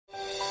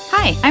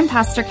Hi, I'm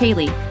Pastor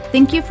Kaylee.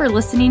 Thank you for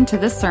listening to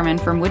this sermon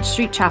from Wood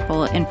Street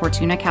Chapel in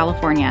Fortuna,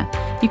 California.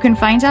 You can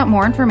find out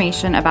more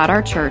information about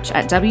our church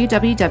at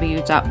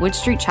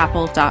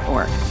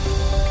www.woodstreetchapel.org.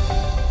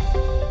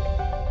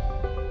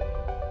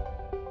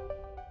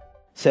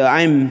 So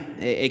I'm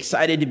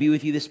excited to be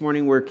with you this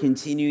morning. We're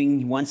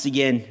continuing once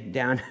again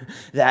down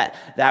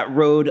that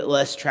road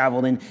less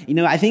traveled. And,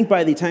 I think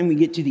by the time we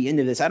get to the end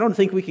of this, I don't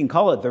think we can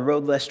call it the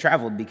road less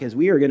traveled because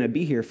we are going to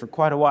be here for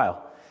quite a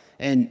while.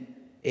 And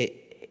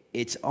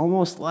it's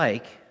almost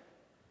like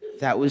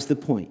that was the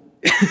point.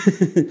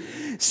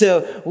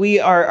 So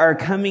we are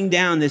coming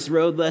down this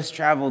road less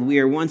traveled. We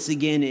are once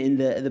again in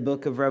the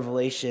book of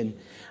Revelation.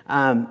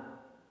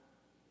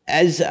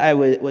 As I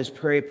was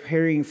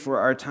preparing for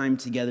our time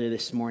together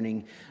this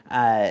morning,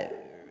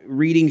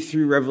 reading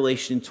through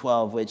Revelation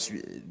 12, which,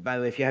 by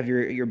the way, if you have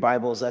your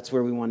Bibles, that's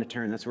where we want to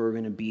turn. That's where we're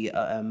going to be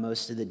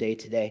most of the day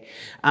today.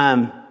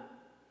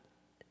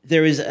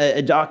 There was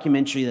a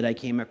documentary that I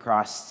came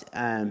across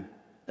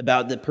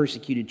about the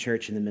persecuted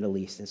church in the Middle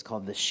East. It's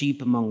called The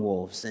Sheep Among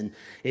Wolves. And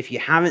if you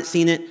haven't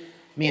seen it,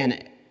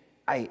 man,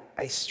 I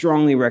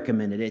strongly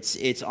recommend it.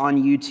 It's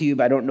on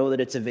YouTube. I don't know that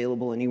it's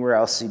available anywhere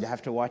else, so you'd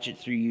have to watch it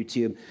through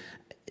YouTube.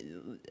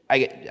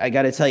 I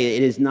got to tell you,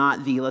 it is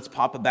not the let's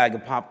pop a bag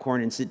of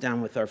popcorn and sit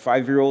down with our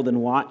 5-year-old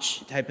and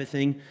watch type of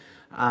thing.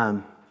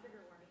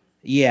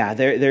 Yeah,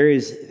 there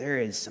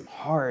is some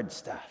hard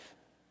stuff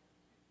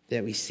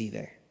that we see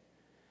there.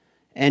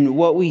 And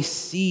what we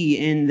see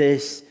in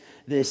this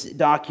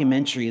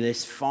documentary,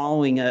 this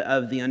following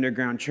of the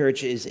underground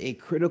church, is a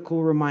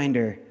critical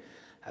reminder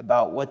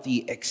about what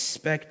the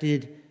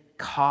expected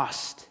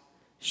cost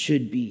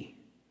should be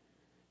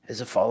as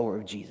a follower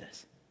of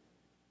Jesus.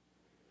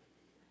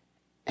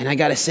 And I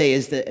got to say,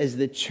 as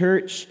the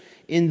church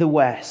in the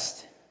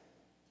West,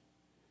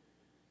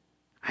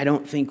 I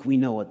don't think we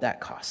know what that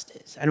cost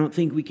is. I don't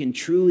think we can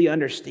truly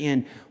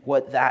understand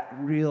what that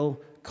real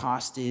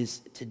cost is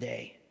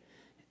today.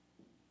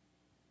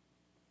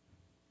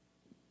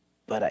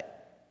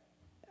 But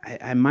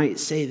I might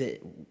say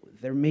that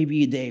there may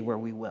be a day where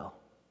we will.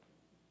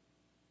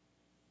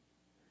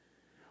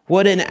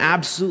 What an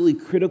absolutely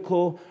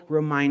critical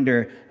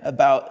reminder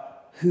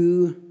about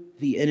who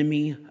the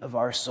enemy of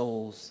our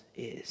souls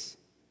is.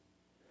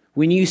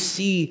 When you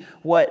see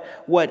what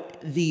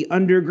the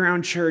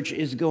underground church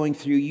is going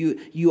through,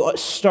 you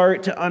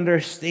start to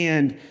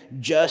understand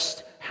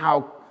just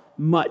how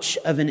much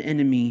of an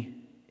enemy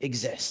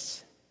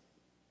exists.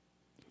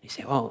 You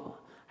say, well,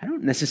 I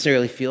don't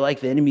necessarily feel like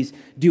the enemy's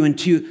doing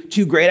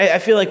too great. I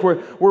feel like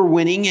we're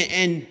winning,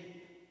 and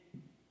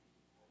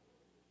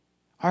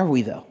are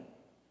we though?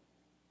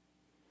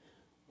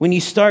 When you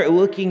start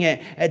looking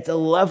at the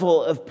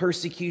level of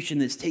persecution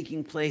that's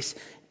taking place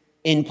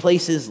in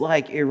places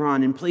like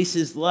Iran, in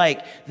places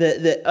like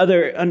the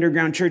other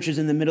underground churches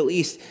in the Middle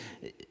East,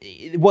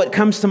 what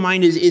comes to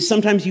mind is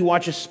sometimes you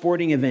watch a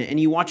sporting event, and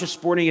you watch a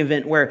sporting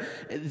event where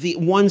the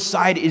one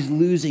side is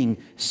losing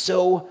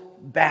so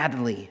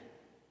badly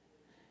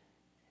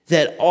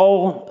that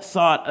all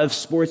thought of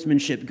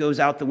sportsmanship goes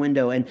out the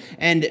window, and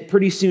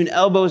pretty soon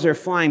elbows are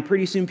flying.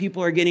 Pretty soon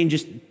people are getting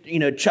just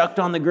chucked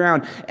on the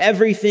ground.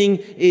 Everything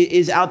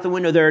is out the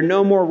window. There are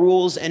no more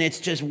rules, and it's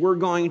just we're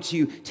going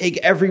to take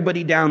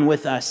everybody down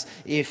with us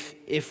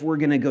if we're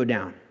going to go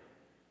down.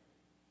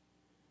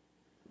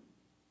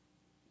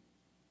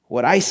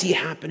 What I see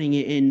happening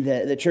in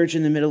the church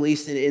in the Middle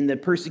East, in the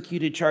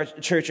persecuted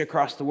church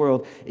across the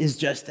world, is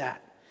just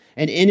that.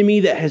 An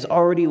enemy that has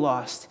already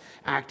lost,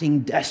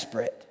 acting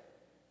desperate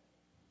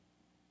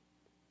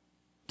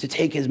to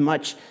take as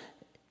much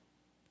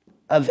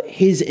of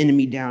his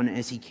enemy down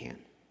as he can.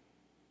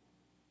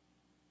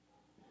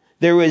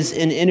 There was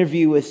an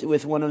interview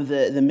with one of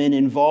the men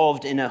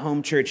involved in a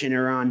home church in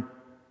Iran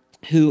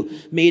who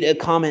made a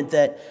comment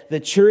that the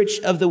church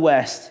of the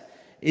West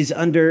is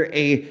under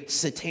a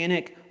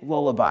satanic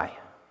lullaby.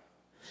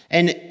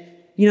 And,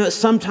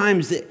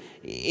 sometimes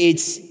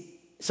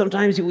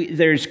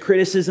there's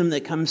criticism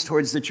that comes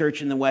towards the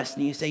church in the West,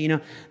 and you say,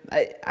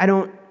 I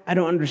don't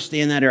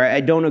understand that, or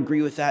I don't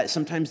agree with that.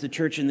 Sometimes the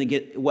church in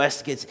the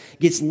West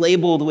gets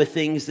labeled with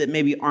things that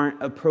maybe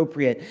aren't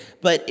appropriate.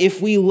 But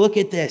if we look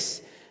at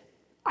this,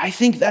 I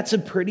think that's a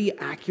pretty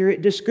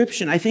accurate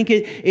description. I think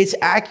it's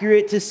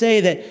accurate to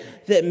say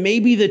that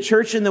maybe the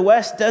church in the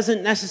West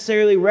doesn't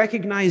necessarily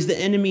recognize the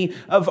enemy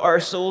of our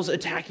souls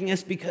attacking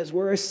us because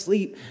we're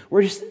asleep.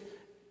 We're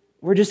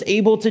just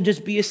able to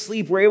just be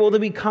asleep. We're able to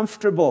be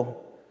comfortable.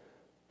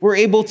 We're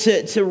able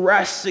to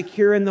rest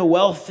secure in the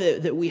wealth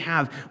that we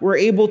have. We're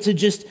able to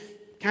just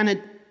kind of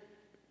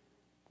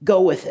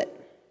go with it.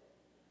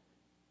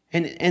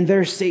 And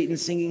there's Satan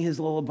singing his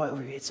lullaby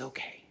over you. It's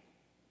okay.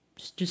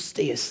 Just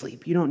stay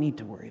asleep. You don't need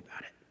to worry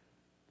about it.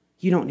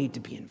 You don't need to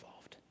be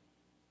involved.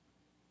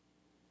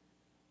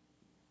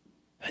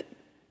 But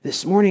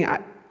this morning,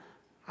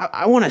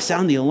 I want to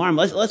sound the alarm.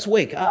 Let's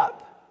wake up.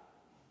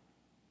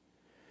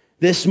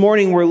 This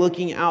morning, we're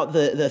looking out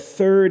the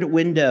third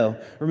window.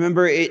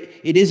 Remember, it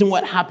isn't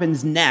what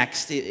happens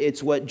next.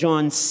 It's what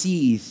John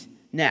sees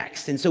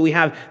next. And so we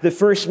have the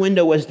first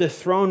window was the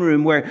throne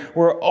room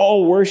where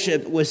all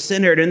worship was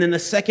centered. And then the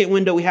second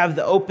window, we have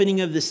the opening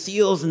of the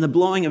seals and the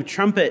blowing of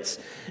trumpets,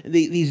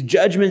 these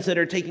judgments that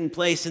are taking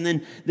place. And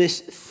then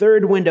this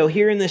third window,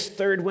 here in this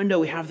third window,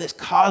 we have this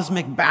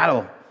cosmic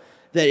battle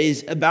that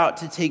is about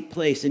to take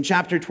place. In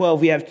chapter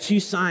 12, we have two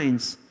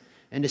signs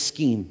and a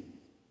scheme.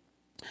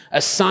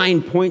 A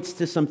sign points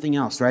to something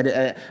else, right?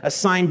 A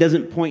sign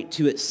doesn't point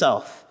to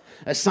itself.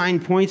 A sign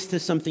points to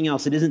something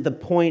else. It isn't the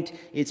point,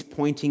 it's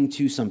pointing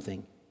to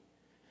something.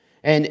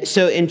 And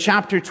so in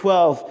chapter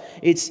 12,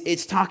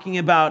 it's talking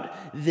about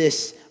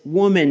this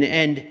woman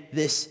and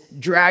this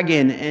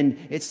dragon, and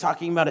it's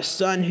talking about a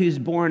son who's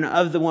born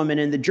of the woman,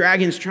 and the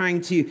dragon's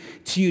trying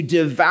to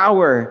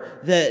devour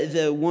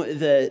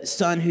the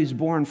son who's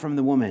born from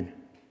the woman.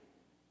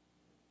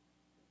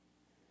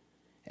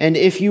 And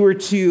if you were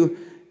to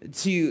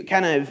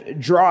kind of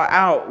draw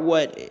out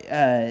what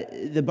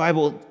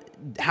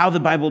how the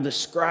Bible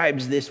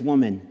describes this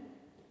woman,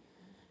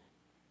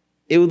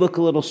 it would look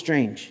a little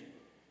strange.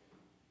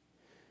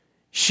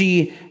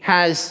 She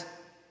has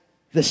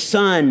the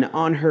sun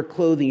on her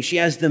clothing. She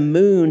has the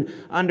moon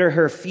under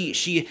her feet.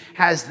 She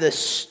has the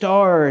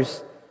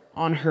stars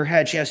on her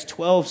head. She has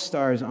 12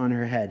 stars on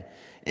her head.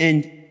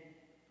 And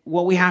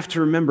what we have to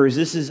remember is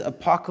this is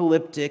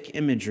apocalyptic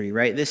imagery,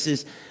 right? This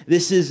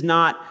is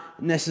not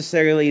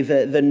necessarily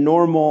the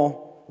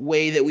normal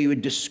way that we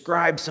would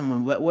describe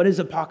someone. But what does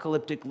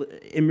apocalyptic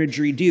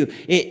imagery do?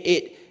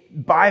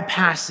 It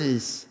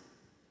bypasses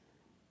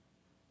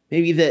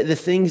maybe the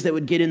things that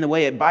would get in the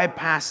way. It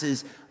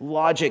bypasses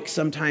logic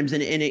sometimes,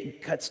 and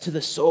it cuts to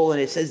the soul,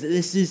 and it says that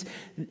this is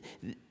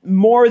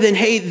more than,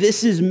 hey,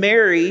 this is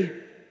Mary.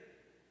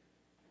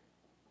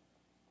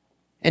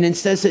 And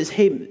instead says,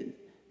 hey,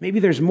 maybe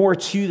there's more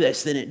to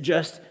this than it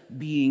just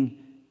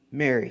being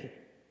Mary.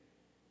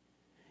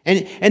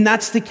 And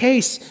that's the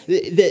case.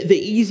 The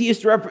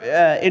easiest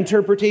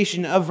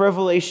interpretation of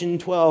Revelation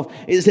 12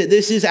 is that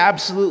this is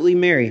absolutely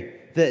Mary.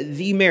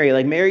 The Mary,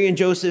 like Mary and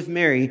Joseph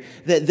Mary,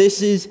 that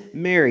this is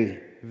Mary,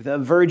 the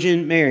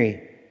Virgin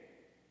Mary.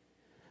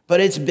 But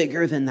it's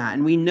bigger than that.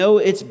 And we know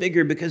it's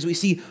bigger because we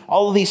see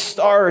all of these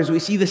stars, we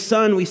see the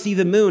sun, we see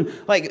the moon.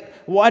 Like,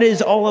 what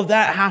does all of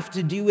that have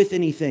to do with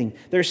anything?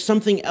 There's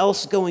something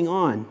else going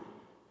on.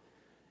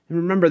 And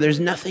remember, there's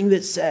nothing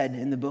that's said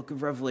in the book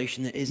of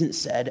Revelation that isn't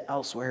said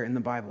elsewhere in the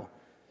Bible.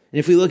 And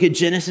if we look at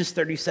Genesis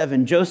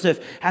 37,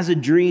 Joseph has a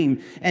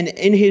dream. And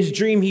in his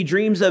dream, he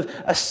dreams of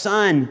a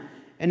sun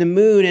and a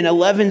moon and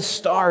 11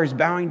 stars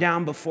bowing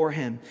down before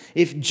him.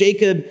 If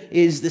Jacob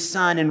is the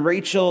sun and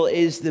Rachel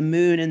is the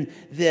moon, and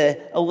the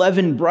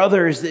 11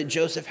 brothers that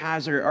Joseph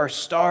has are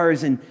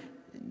stars, and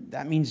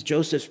that means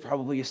Joseph's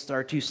probably a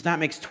star too. So that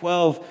makes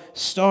 12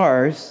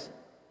 stars.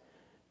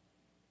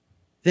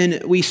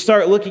 Then we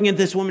start looking at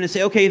this woman and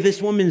say, okay,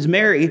 this woman's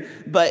Mary,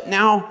 but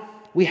now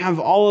we have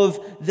all of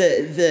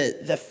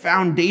the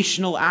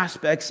foundational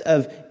aspects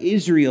of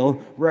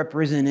Israel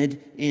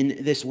represented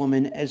in this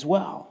woman as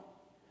well.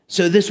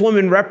 So this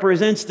woman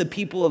represents the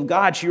people of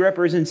God. She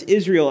represents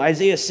Israel.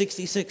 Isaiah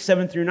 66,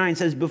 7-9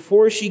 says,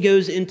 before she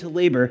goes into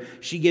labor,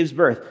 she gives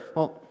birth.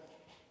 Well,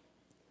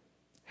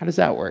 how does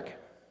that work?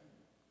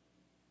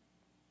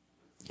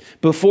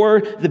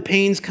 Before the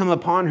pains come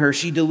upon her,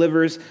 she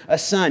delivers a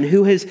son.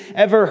 Who has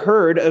ever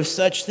heard of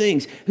such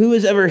things? Who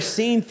has ever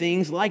seen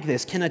things like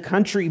this? Can a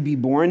country be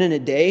born in a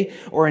day,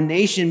 or a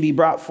nation be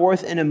brought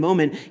forth in a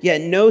moment?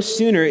 Yet no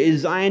sooner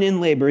is Zion in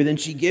labor than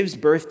she gives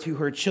birth to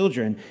her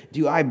children.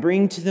 Do I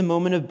bring to the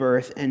moment of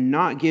birth and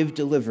not give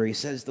delivery,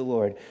 says the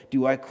Lord?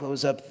 Do I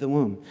close up the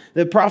womb?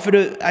 The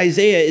prophet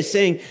Isaiah is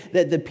saying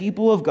that the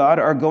people of God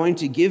are going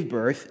to give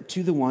birth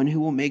to the one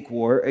who will make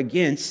war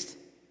against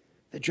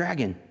the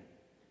dragon.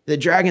 The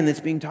dragon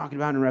that's being talked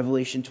about in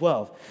Revelation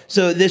 12.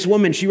 So this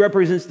woman, she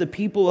represents the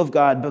people of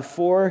God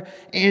before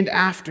and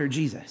after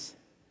Jesus.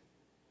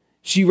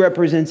 She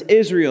represents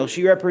Israel.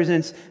 She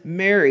represents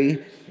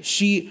Mary.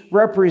 She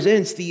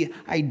represents the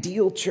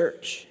ideal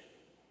church.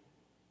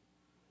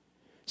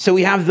 So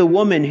we have the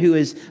woman who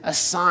is a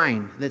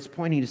sign that's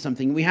pointing to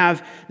something.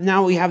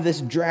 Now we have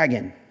this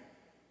dragon.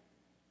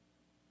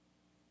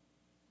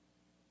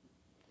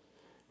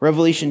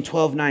 Revelation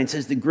 12:9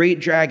 says, the great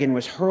dragon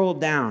was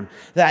hurled down,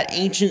 that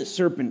ancient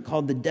serpent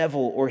called the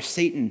devil or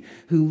Satan,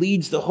 who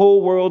leads the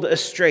whole world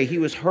astray. He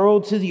was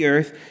hurled to the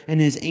earth, and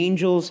his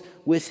angels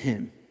with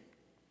him.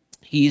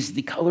 He's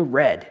the color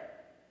red.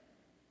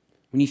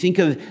 When you think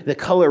of the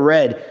color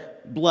red,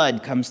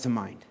 blood comes to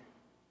mind.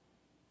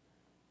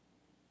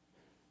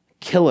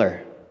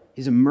 Killer.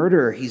 He's a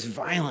murderer. He's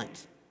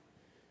violent.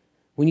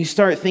 When you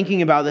start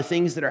thinking about the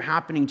things that are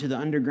happening to the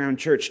underground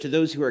church, to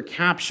those who are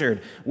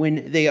captured,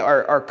 when they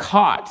are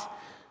caught,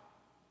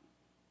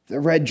 the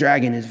red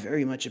dragon is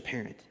very much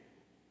apparent.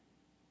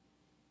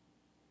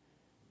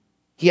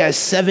 He has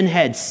 7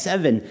 heads.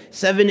 7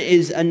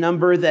 is a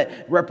number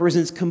that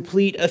represents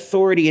complete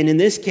authority. And in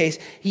this case,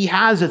 he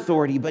has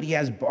authority, but he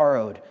has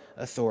borrowed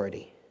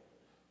authority.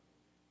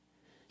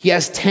 He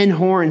has 10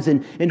 horns,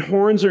 and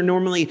horns are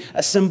normally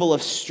a symbol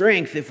of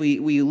strength if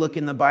we look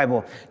in the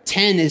Bible.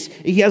 10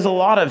 he has a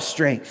lot of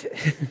strength.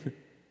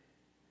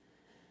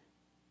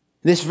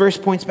 This verse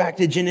points back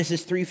to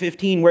Genesis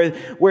 3:15,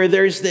 where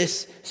there's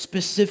this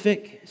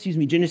specific,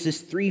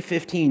 Genesis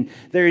 3:15,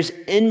 there's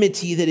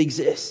enmity that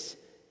exists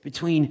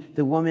between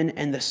the woman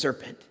and the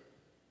serpent.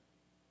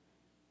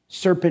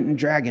 Serpent and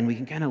dragon, we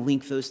can kind of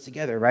link those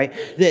together, right?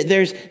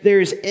 There's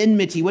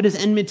enmity. What does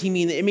enmity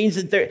mean? It means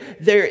that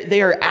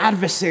they are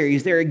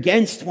adversaries. They're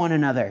against one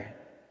another.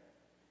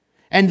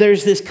 And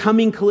there's this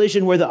coming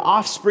collision where the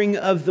offspring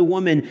of the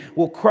woman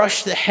will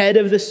crush the head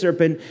of the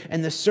serpent,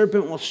 and the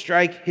serpent will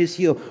strike his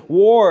heel.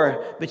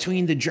 War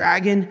between the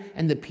dragon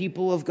and the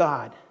people of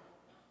God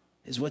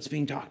is what's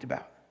being talked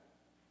about.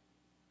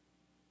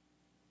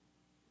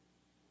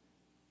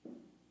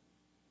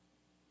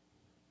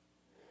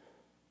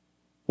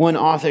 One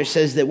author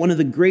says that one of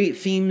the great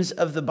themes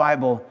of the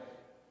Bible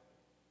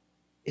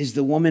is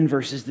the woman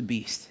versus the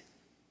beast.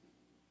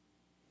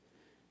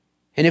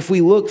 And if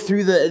we look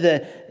through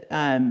the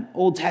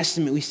Old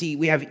Testament,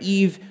 we have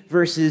Eve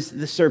versus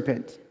the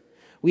serpent.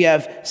 We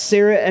have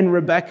Sarah and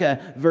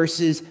Rebekah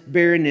versus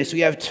barrenness. We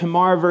have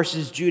Tamar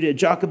versus Judah,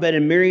 Jochebed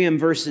and Miriam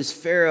versus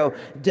Pharaoh,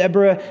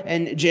 Deborah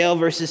and Jael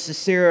versus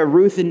Sisera,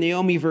 Ruth and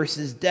Naomi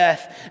versus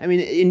death. I mean,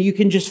 and you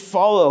can just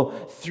follow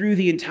through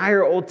the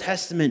entire Old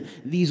Testament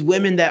these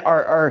women that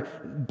are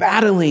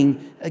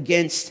battling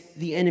against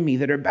the enemy,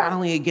 that are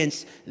battling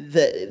against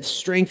the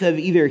strength of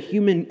either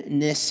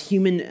humanness,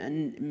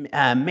 human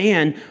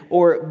man,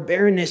 or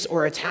barrenness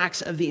or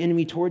attacks of the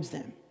enemy towards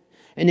them.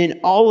 And in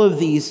all of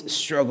these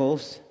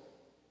struggles,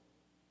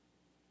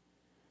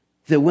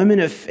 the women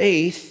of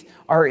faith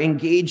are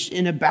engaged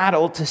in a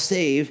battle to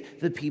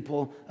save the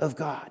people of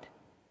God.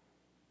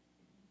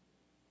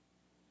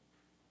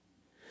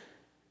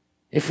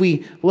 If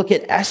we look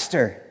at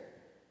Esther,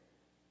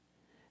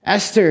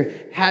 Esther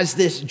has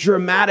this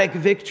dramatic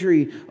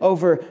victory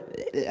over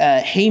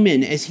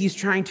Haman as he's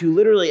trying to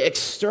literally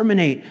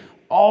exterminate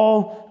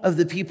all of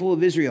the people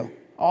of Israel,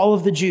 all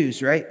of the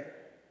Jews, right?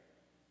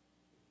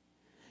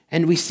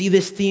 And we see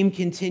this theme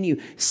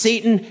continue.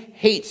 Satan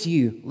hates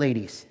you,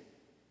 ladies.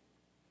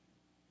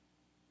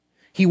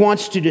 He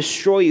wants to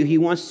destroy you. He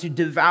wants to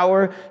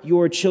devour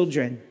your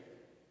children.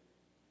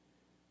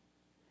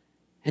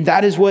 And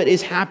that is what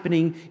is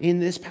happening in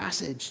this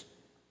passage.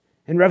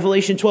 In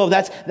Revelation 12,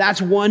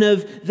 that's one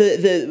of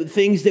the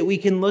things that we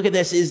can look at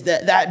this, is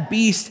that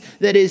beast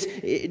that is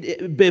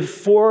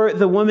before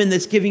the woman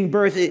that's giving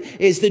birth,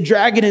 is the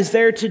dragon is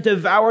there to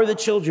devour the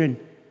children.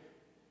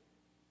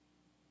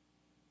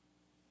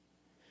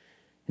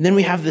 And then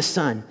we have the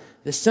Son.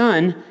 The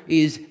Son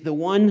is the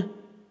one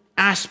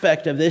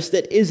aspect of this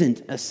that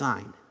isn't a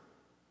sign.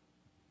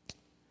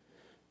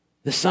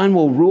 The Son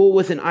will rule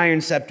with an iron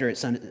scepter, it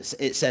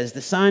says.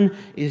 The Son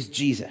is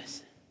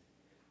Jesus.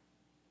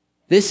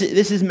 This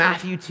is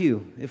Matthew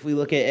 2, if we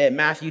look at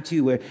Matthew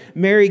 2, where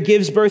Mary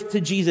gives birth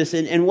to Jesus,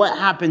 and what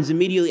happens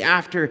immediately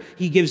after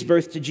he gives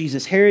birth to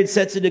Jesus? Herod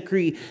sets a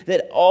decree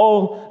that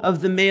all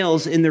of the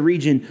males in the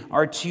region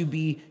are to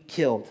be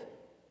killed.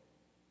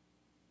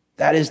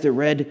 That is the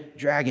red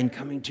dragon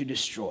coming to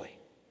destroy,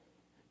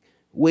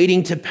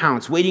 waiting to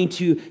pounce, waiting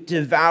to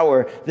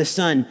devour the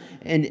Son.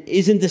 And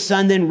isn't the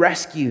Son then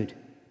rescued?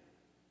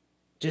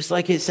 Just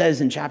like it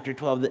says in chapter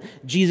 12, that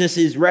Jesus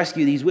is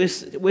rescued. He's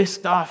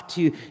whisked off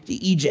to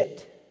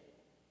Egypt.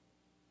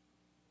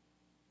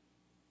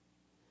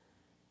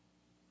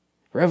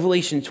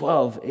 Revelation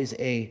 12 is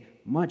a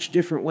much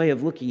different way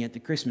of looking at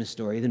the Christmas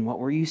story than what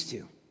we're used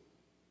to.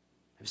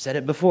 I've said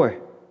it before.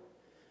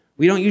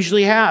 We don't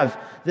usually have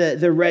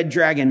the red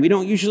dragon. We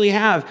don't usually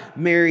have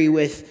Mary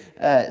with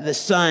the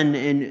sun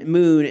and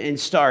moon and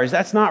stars.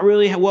 That's not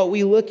really what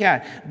we look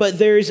at. But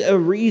there's a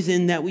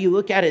reason that we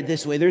look at it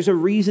this way. There's a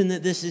reason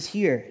that this is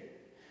here.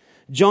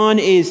 John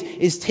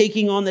is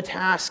taking on the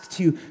task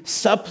to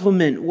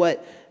supplement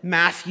what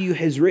Matthew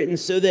has written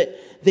so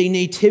that the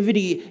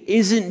nativity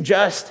isn't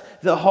just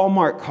the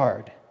Hallmark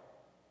card.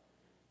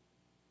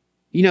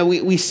 You know,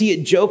 we see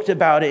it joked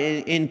about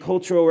in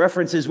cultural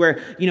references where,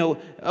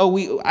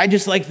 I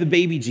just like the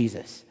baby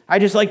Jesus. I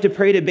just like to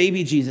pray to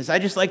baby Jesus. I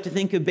just like to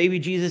think of baby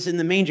Jesus in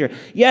the manger.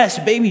 Yes,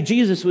 baby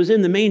Jesus was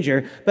in the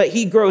manger, but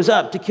he grows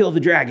up to kill the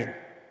dragon.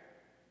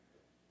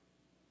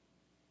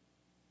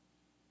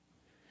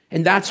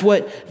 And that's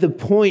what the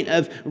point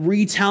of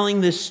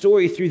retelling this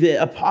story through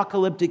the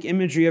apocalyptic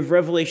imagery of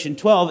Revelation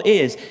 12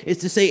 is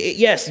to say,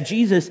 yes,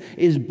 Jesus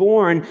is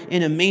born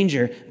in a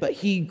manger, but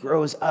he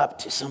grows up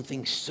to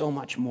something so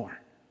much more.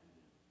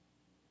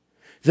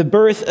 The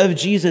birth of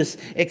Jesus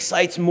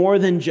excites more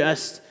than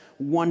just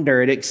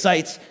wonder. It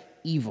excites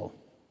evil.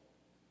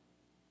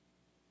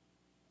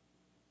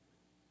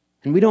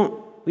 And we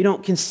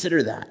don't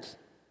consider that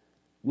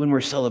when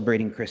we're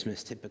celebrating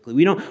Christmas, typically.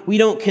 We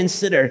don't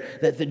consider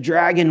that the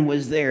dragon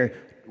was there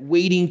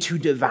waiting to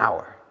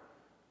devour.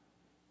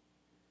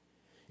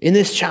 In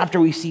this chapter,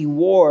 we see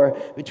war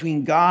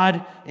between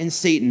God and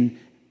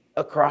Satan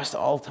across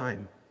all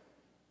time.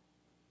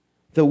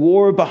 The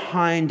war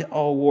behind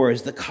all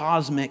wars, the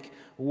cosmic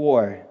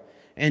war.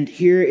 And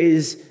here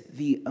is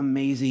the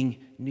amazing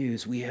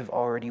news. We have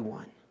already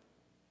won.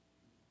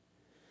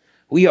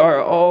 We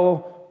are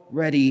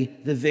already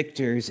the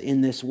victors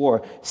in this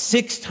war.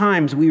 6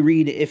 times we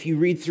read, if you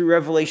read through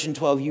Revelation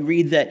 12, you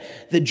read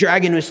that the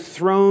dragon was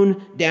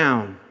thrown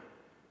down.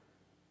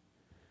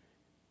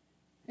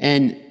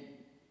 And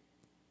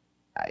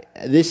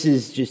this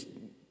is just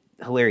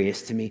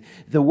hilarious to me.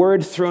 The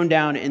word thrown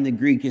down in the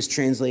Greek is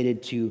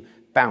translated to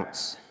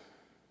bounce.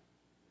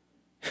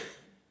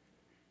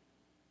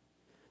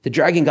 The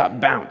dragon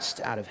got bounced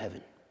out of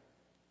heaven.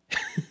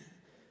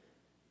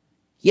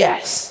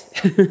 Yes.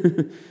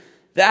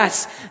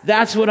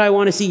 That's what I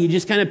want to see. You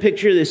just kind of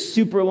picture this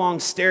super long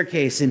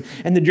staircase and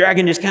the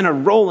dragon just kind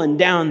of rolling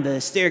down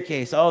the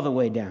staircase all the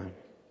way down.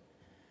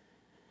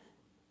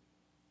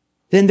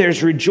 Then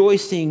there's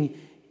rejoicing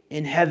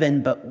in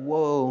heaven, but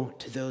woe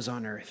to those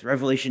on earth.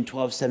 Revelation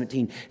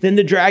 12:17. Then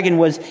the dragon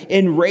was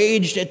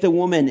enraged at the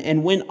woman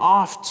and went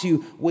off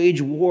to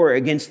wage war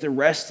against the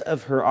rest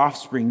of her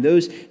offspring,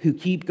 those who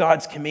keep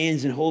God's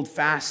commands and hold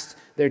fast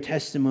their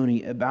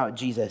testimony about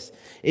Jesus.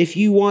 If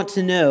you want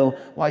to know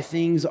why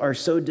things are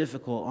so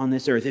difficult on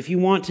this earth, if you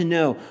want to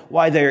know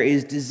why there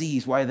is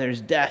disease, why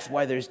there's death,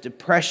 why there's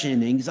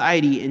depression,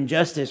 anxiety,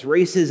 injustice,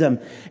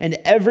 racism, and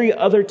every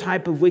other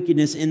type of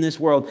wickedness in this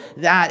world,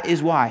 that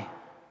is why.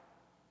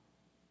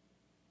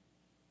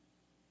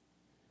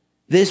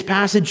 This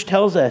passage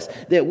tells us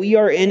that we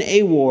are in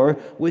a war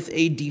with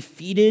a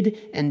defeated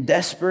and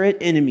desperate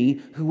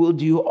enemy who will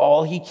do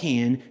all he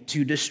can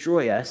to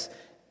destroy us.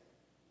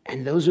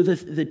 And those are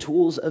the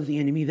tools of the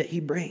enemy that he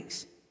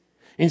brings.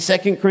 In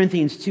 2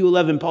 Corinthians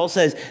 2:11, Paul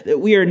says that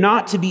we are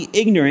not to be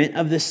ignorant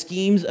of the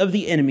schemes of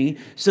the enemy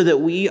so that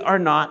we are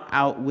not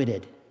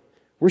outwitted.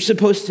 We're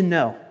supposed to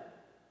know.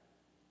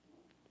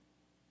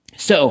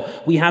 So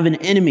we have an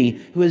enemy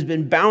who has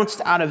been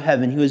bounced out of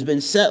heaven, who has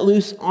been set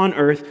loose on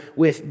earth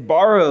with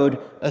borrowed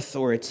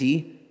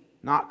authority,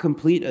 not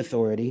complete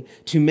authority,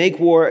 to make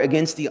war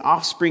against the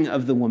offspring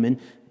of the woman.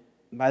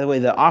 By the way,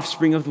 the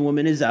offspring of the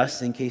woman is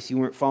us, in case you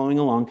weren't following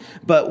along.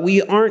 But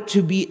we aren't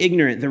to be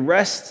ignorant. The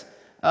rest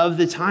of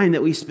the time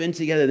that we spend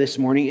together this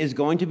morning is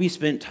going to be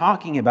spent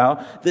talking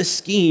about the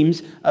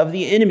schemes of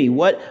the enemy.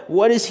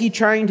 What is he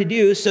trying to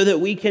do so that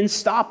we can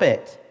stop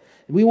it?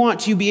 We want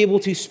to be able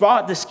to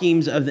spot the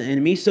schemes of the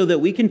enemy so that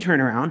we can turn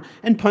around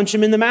and punch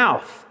him in the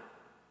mouth.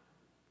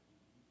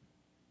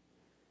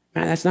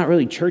 Man, that's not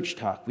really church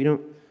talk. We're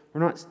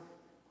not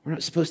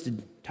supposed to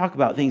talk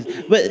about things,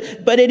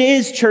 but it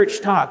is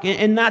church talk,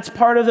 and that's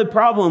part of the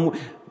problem.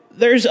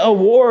 There's a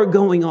war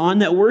going on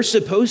that we're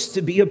supposed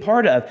to be a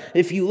part of.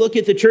 If you look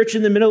at the church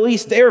in the Middle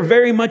East, they are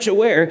very much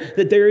aware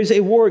that there is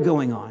a war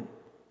going on.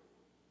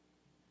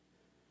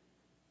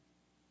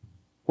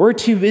 We're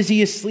too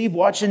busy asleep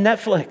watching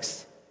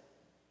Netflix.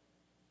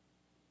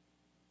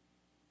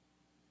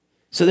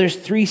 So there's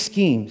 3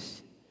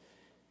 schemes: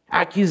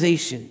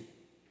 accusation,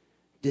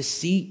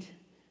 deceit,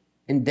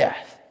 and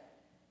death.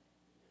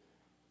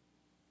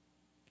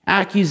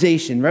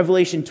 Accusation.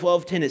 Revelation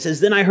 12:10, it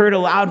says, "Then I heard a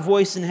loud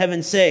voice in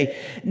heaven say,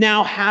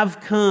 'Now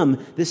have come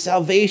the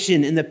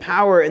salvation and the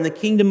power and the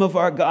kingdom of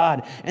our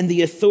God and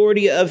the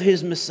authority of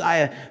his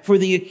Messiah. For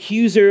the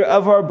accuser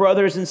of our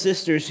brothers and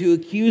sisters who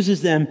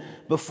accuses them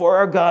before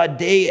our God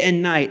day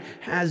and night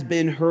has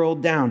been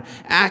hurled down.'"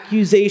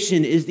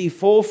 Accusation is the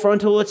full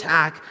frontal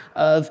attack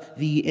of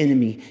the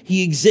enemy.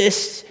 He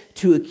exists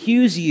to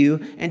accuse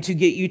you and to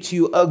get you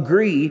to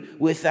agree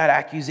with that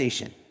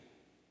accusation.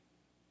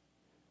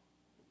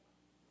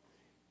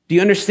 Do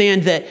you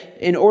understand that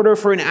in order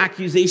for an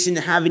accusation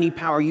to have any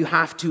power, you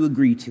have to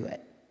agree to it?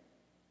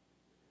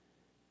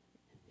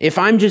 If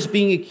I'm just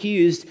being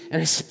accused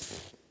and I say,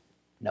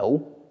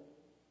 no,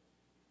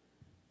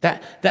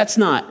 that's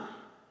not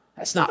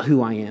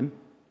who I am.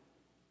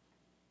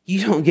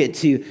 You don't get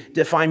to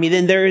define me.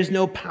 Then there is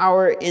no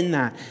power in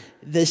that.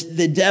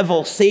 The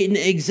devil, Satan,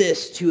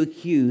 exists to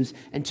accuse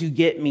and to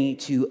get me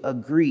to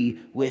agree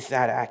with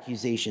that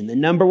accusation. The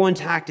number one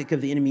tactic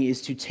of the enemy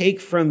is to take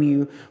from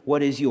you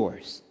what is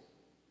yours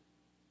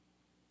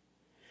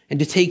and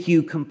to take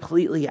you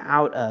completely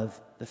out of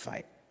the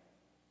fight.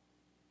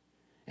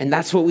 And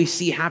that's what we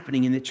see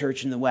happening in the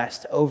church in the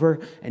West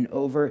over and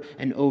over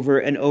and over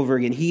and over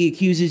again. He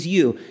accuses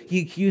you.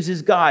 He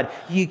accuses God.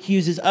 He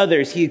accuses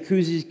others. He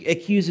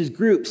accuses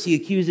groups. He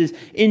accuses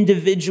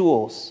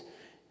individuals.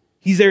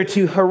 He's there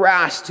to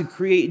harass, to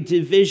create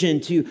division,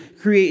 to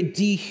create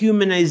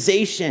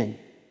dehumanization,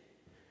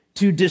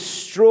 to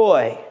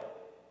destroy.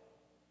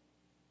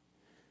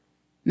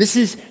 This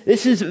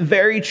is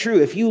very true.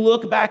 If you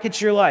look back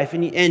at your life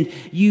and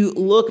you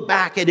look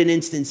back at an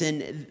instance,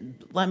 and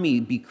let me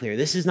be clear,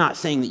 this is not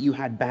saying that you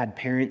had bad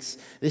parents.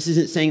 This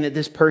isn't saying that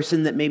this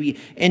person that maybe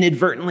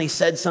inadvertently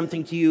said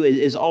something to you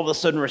is all of a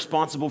sudden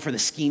responsible for the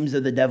schemes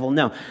of the devil.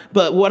 No.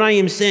 But what I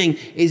am saying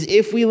is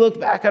if we look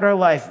back at our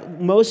life,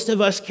 most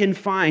of us can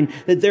find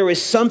that there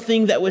was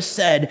something that was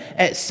said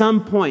at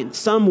some point,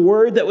 some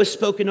word that was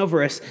spoken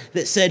over us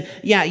that said,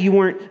 yeah, you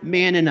weren't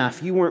man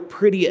enough, you weren't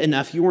pretty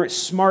enough, you weren't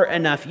smart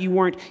enough, enough. You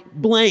weren't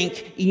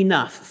blank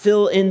enough.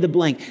 Fill in the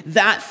blank.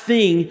 That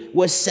thing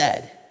was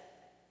said.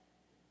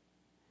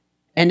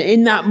 And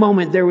in that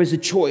moment, there was a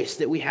choice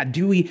that we had.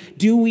 Do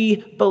we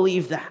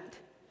believe that?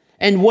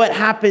 And what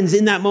happens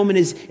in that moment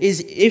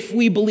is if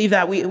we believe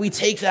that, we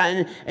take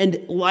that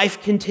and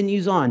life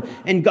continues on.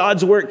 And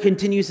God's work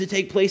continues to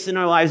take place in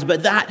our lives.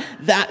 But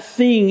that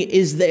thing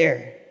is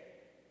there.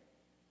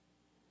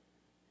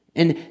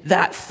 And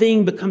that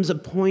thing becomes a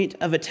point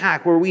of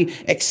attack where we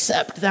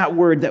accept that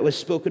word that was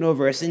spoken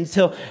over us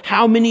until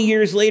how many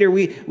years later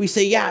we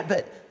say, yeah,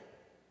 but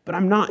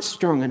I'm not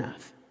strong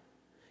enough.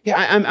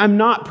 Yeah, I'm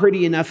not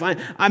pretty enough.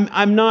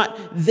 I'm not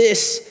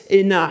this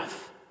enough.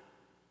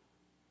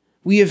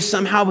 We have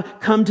somehow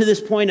come to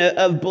this point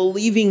of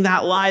believing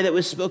that lie that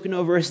was spoken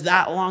over us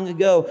that long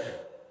ago.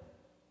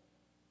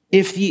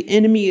 If the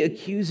enemy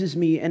accuses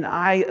me and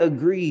I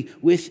agree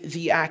with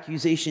the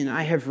accusation,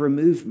 I have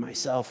removed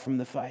myself from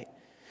the fight.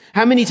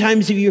 How many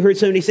times have you heard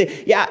somebody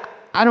say, yeah,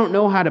 I don't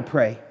know how to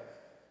pray?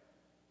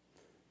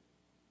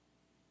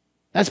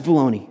 That's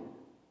baloney.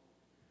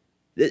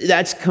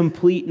 That's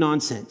complete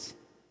nonsense.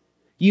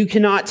 You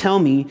cannot tell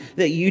me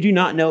that you do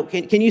not know.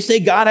 Can you say,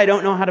 God, I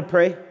don't know how to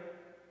pray?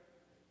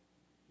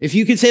 If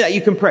you can say that,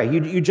 you can pray.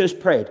 You just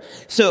prayed.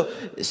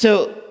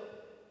 So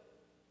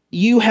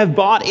you have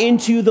bought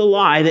into the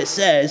lie that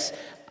says,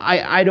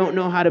 I don't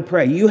know how to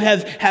pray. You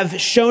have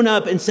shown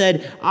up and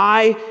said,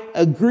 I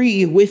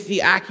agree with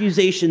the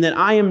accusation that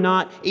I am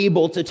not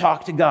able to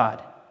talk to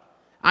God.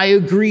 I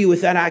agree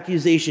with that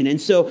accusation. And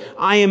so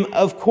I am,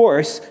 of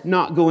course,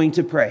 not going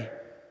to pray.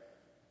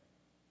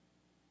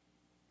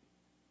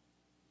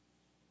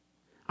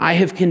 I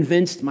have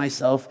convinced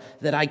myself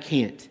that I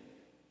can't.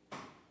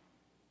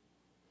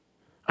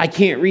 I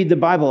can't read the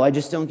Bible. I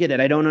just don't get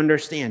it. I don't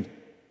understand.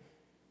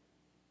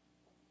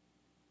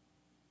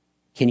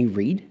 Can you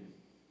read?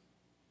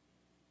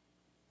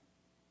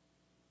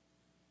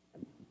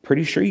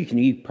 Pretty sure you can.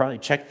 You probably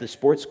checked the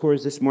sports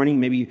scores this morning.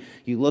 Maybe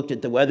you looked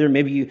at the weather.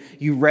 Maybe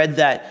you read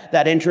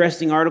that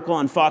interesting article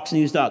on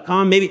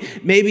foxnews.com.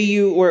 Maybe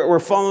you were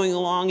following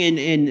along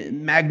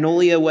in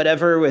Magnolia,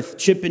 whatever, with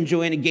Chip and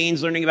Joanna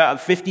Gaines learning about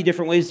 50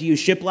 different ways to use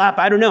shiplap.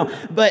 I don't know.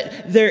 But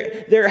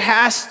there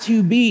has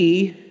to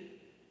be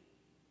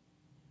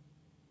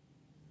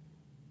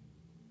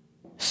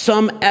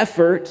some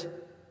effort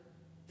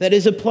that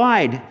is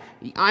applied.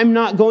 I'm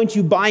not going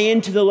to buy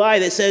into the lie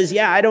that says,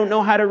 yeah, I don't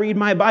know how to read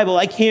my Bible.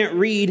 I can't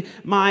read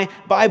my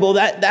Bible.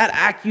 That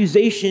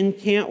accusation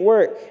can't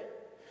work.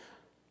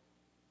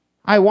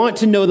 I want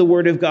to know the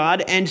Word of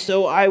God, and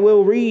so I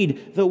will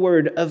read the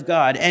Word of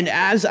God. And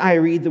as I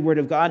read the Word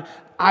of God,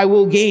 I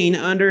will gain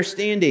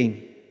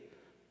understanding.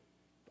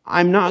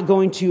 I'm not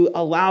going to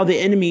allow the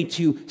enemy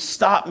to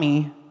stop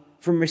me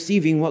from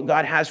receiving what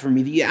God has for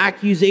me. The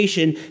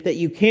accusation that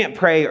you can't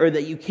pray or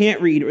that you can't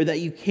read or that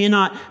you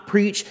cannot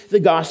preach the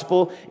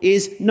gospel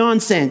is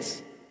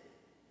nonsense.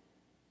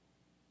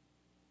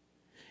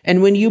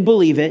 And when you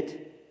believe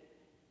it,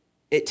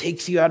 it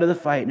takes you out of the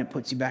fight and it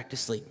puts you back to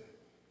sleep.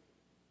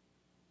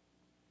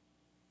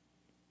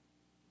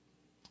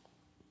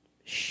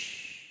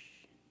 Shh.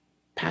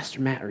 Pastor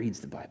Matt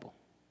reads the Bible.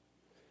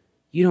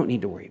 You don't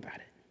need to worry about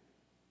it.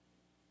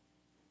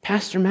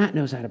 Pastor Matt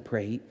knows how to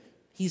pray.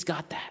 He's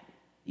got that.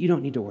 You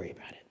don't need to worry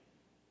about it.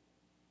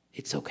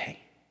 It's okay.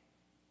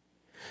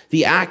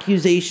 The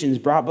accusations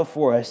brought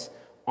before us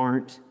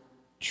aren't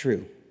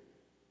true.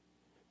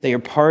 They are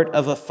part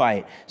of a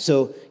fight.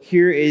 So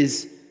here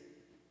is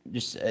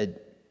just a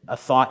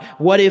thought.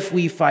 What if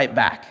we fight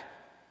back?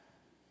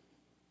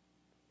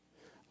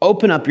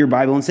 Open up your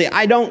Bible and say,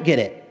 I don't get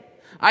it.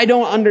 I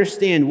don't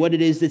understand what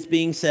it is that's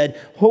being said.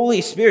 Holy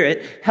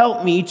Spirit,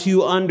 help me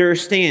to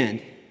understand.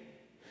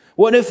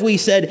 What if we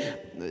said,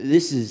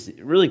 this is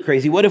really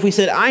crazy. What if we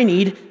said, I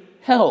need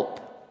help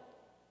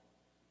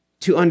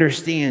to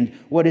understand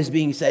what is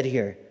being said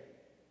here?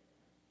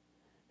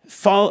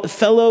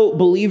 Fellow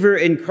believer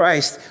in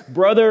Christ,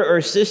 brother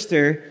or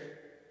sister,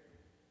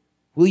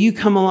 will you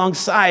come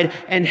alongside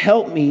and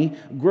help me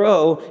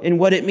grow in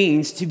what it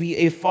means to be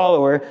a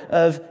follower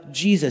of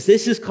Jesus?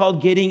 This is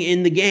called getting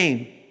in the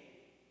game.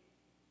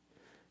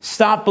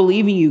 Stop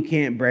believing you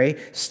can't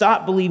pray.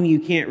 Stop believing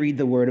you can't read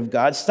the Word of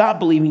God. Stop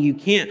believing you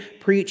can't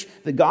preach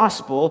the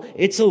gospel.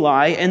 It's a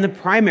lie and the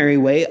primary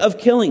way of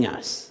killing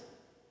us.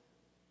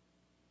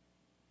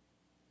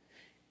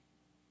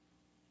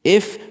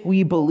 If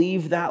we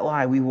believe that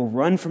lie, we will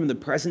run from the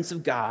presence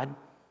of God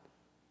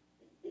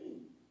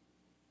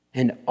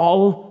and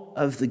all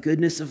of the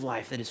goodness of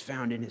life that is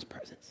found in His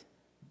presence.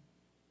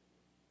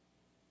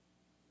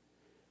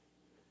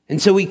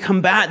 And so we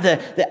combat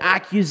the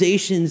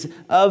accusations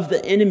of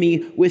the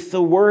enemy with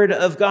the Word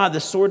of God,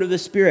 the sword of the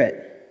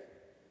Spirit.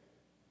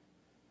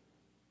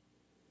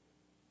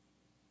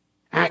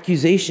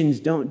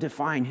 Accusations don't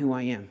define who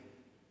I am.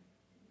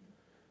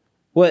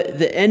 What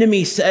the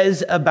enemy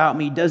says about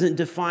me doesn't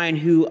define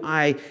who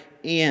I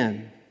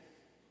am.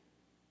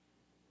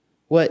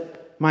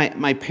 What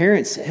my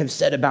parents have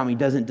said about me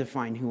doesn't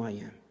define who I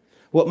am.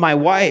 What my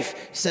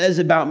wife says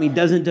about me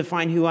doesn't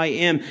define who I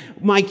am.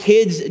 My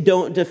kids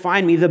don't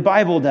define me. The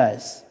Bible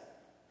does.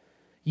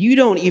 You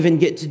don't even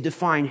get to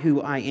define who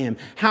I am.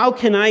 How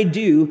can I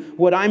do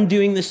what I'm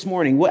doing this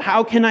morning?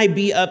 How can I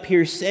be up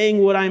here saying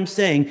what I'm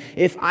saying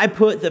if I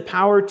put the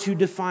power to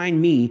define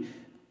me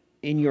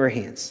in your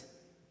hands?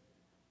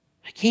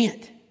 I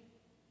can't.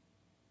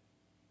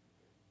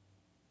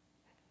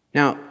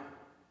 Now,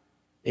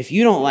 if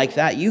you don't like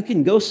that, you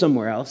can go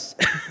somewhere else.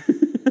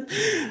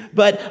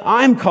 But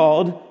I'm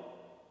called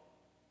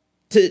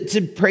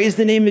to praise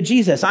the name of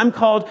Jesus. I'm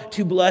called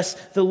to bless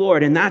the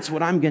Lord, and that's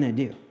what I'm going to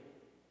do.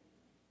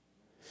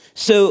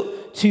 So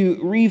to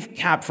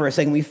recap for a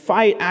second, we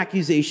fight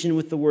accusation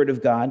with the Word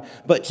of God,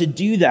 but to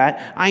do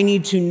that, I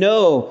need to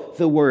know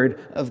the Word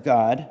of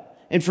God.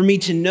 And for me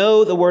to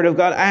know the Word of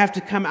God, I have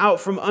to come out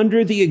from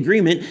under the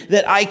agreement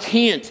that I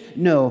can't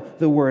know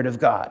the Word of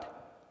God.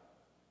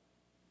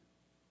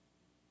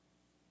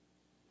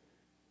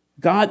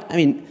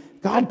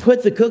 God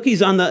put the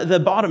cookies on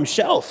the bottom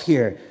shelf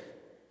here.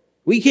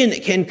 We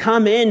can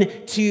come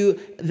in to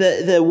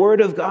the Word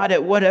of God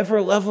at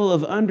whatever level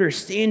of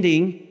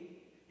understanding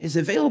is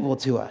available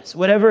to us.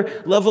 Whatever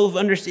level of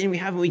understanding we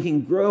have, we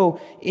can grow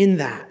in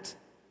that.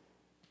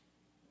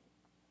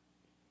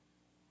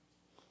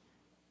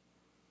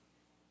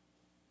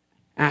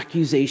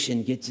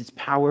 Accusation gets its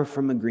power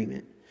from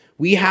agreement.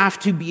 We have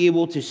to be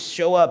able to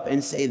show up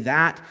and say,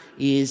 that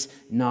is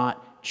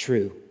not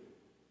true.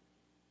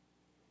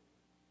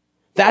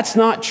 That's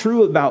not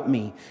true about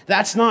me.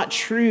 That's not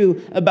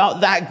true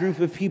about that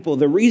group of people.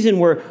 The reason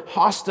we're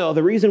hostile,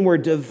 the reason we're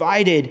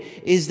divided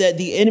is that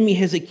the enemy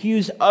has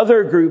accused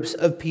other groups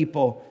of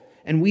people,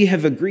 and we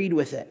have agreed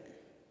with it.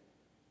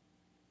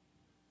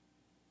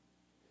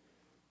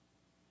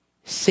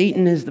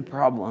 Satan is the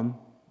problem,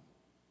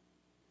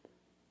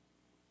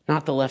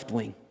 not the left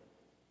wing.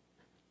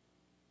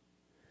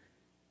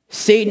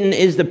 Satan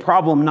is the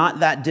problem,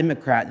 not that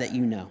Democrat that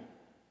you know.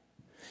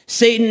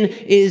 Satan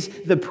is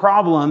the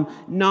problem,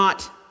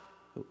 not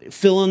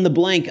fill in the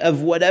blank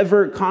of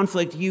whatever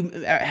conflict you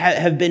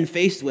have been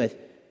faced with.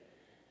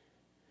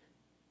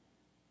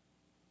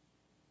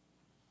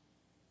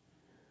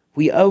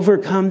 We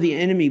overcome the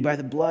enemy by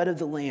the blood of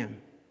the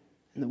Lamb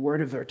and the word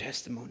of our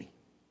testimony.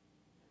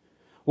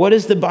 What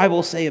does the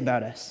Bible say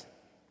about us?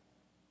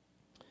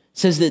 It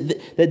says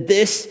that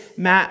this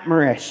Matt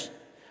Murrish,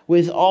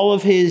 with all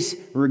of his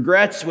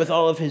regrets, with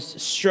all of his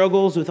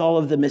struggles, with all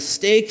of the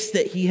mistakes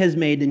that he has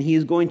made and he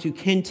is going to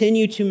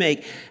continue to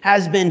make,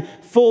 has been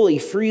fully,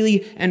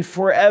 freely, and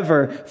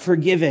forever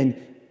forgiven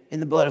in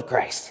the blood of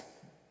Christ.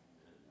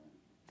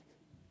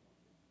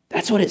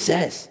 That's what it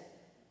says.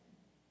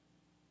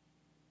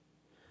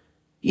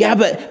 Yeah,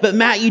 but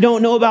Matt, you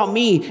don't know about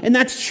me. And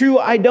that's true,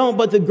 I don't.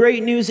 But the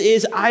great news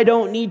is I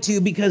don't need to,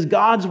 because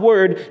God's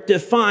word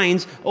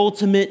defines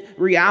ultimate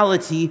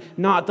reality,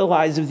 not the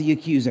lies of the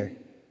accuser.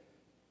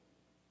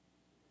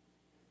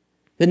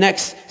 The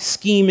next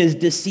scheme is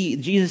deceit.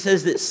 Jesus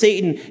says that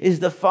Satan is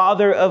the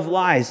father of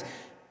lies.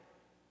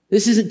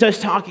 This isn't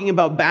just talking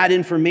about bad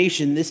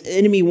information. This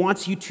enemy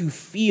wants you to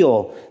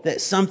feel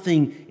that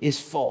something is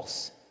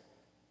false,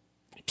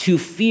 to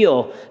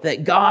feel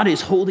that God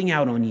is holding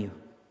out on you,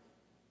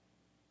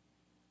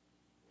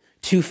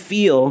 to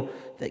feel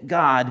that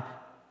God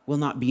will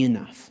not be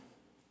enough,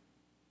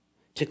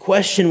 to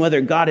question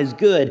whether God is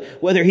good,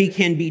 whether he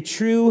can be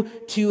true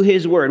to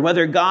his word,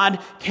 whether God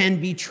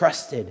can be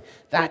trusted.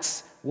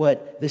 That's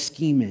what the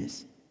scheme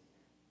is.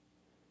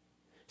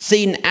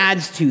 Satan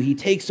adds to, he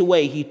takes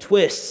away, he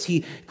twists,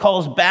 he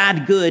calls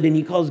bad good, and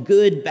he calls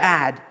good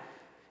bad.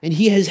 And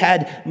he has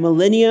had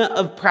millennia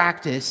of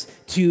practice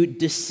to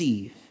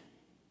deceive,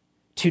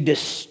 to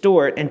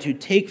distort, and to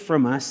take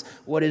from us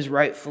what is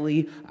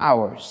rightfully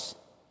ours.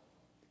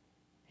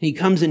 He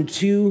comes in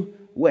two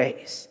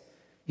ways.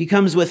 He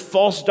comes with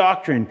false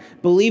doctrine,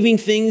 believing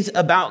things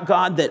about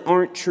God that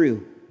aren't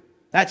true.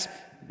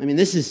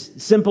 This is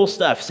simple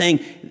stuff, saying,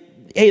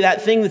 hey,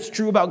 that thing that's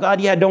true about God,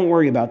 yeah, don't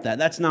worry about that.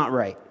 That's not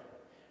right.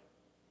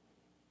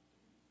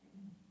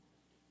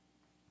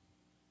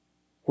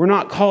 We're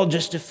not called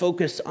just to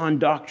focus on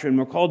doctrine.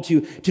 We're called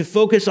to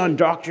focus on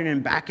doctrine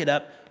and back it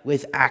up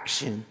with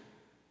action.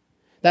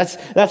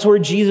 That's where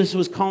Jesus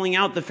was calling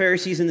out the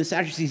Pharisees and the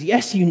Sadducees.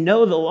 Yes, you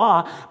know the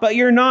law, but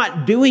you're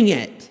not doing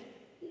it.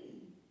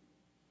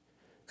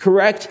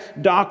 Correct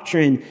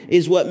doctrine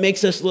is what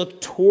makes us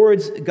look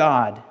towards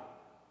God,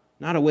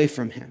 not away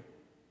from him.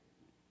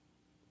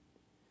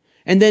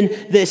 And then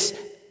this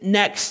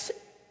next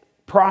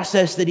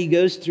process that he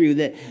goes through,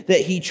 that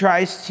he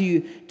tries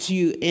to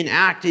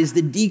enact, is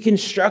the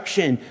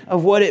deconstruction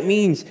of what it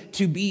means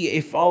to be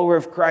a follower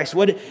of Christ.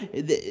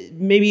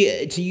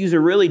 Maybe to use a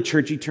really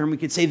churchy term, we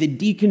could say the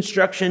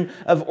deconstruction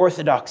of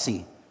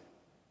orthodoxy.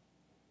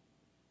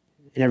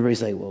 And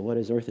everybody's like, well, what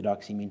does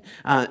orthodoxy mean?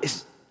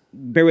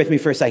 Bear with me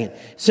for a second.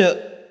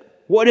 So,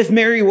 what if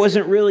Mary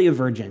wasn't really a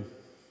virgin?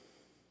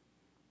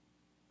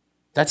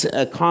 That's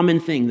a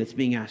common thing that's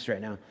being asked right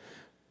now.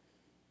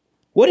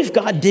 What if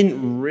God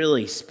didn't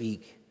really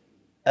speak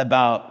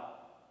about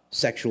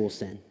sexual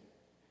sin?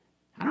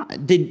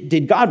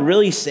 Did God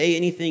really say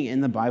anything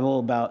in the Bible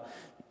about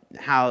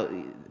how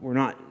we're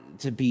not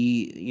to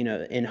be,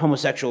 in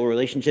homosexual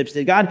relationships?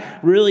 Did God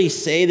really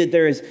say that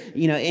there is,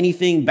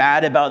 anything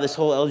bad about this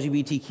whole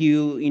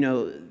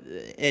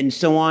LGBTQ, and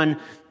so on?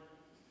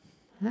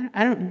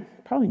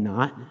 Probably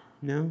not,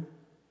 no.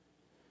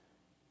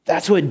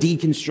 That's what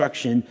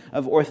deconstruction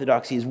of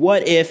orthodoxy is.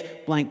 What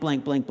if blank,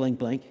 blank, blank, blank,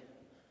 blank?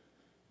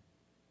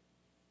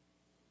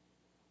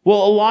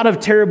 Well, a lot of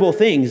terrible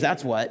things,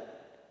 that's what.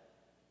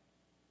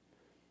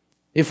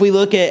 If we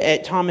look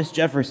at Thomas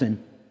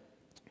Jefferson,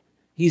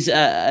 he's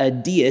a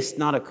deist,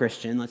 not a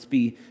Christian. Let's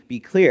be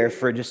clear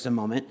for just a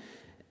moment.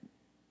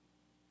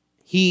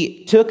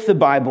 He took the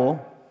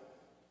Bible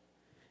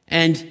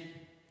and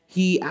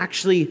he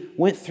actually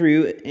went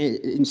through,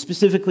 and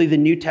specifically the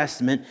New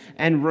Testament,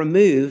 and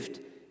removed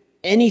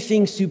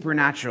anything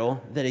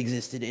supernatural that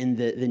existed in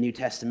the New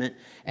Testament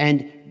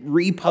and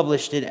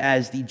republished it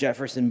as the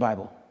Jefferson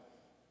Bible.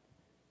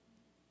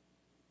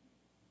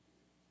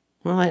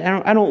 Well,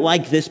 I don't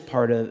like this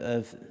part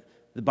of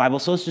the Bible,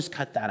 so let's just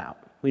cut that out.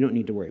 We don't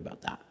need to worry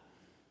about that.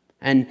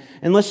 And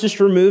let's just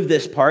remove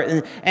this part.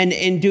 And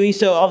in doing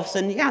so, all of a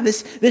sudden,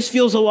 this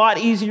feels a lot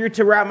easier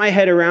to wrap my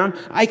head around.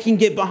 I can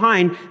get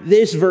behind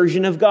this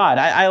version of God.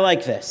 I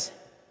like this.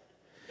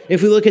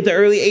 If we look at the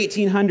early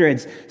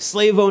 1800s,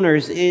 slave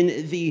owners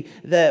in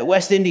the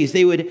West Indies,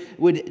 they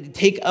would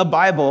take a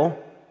Bible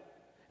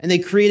and they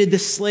created the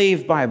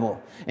slave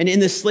Bible. And in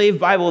the slave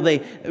Bible, they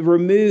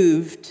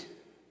removed,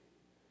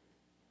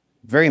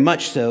 very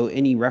much so,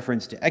 any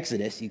reference to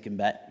Exodus, you can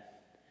bet.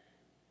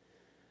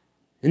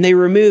 And they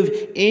removed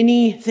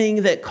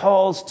anything that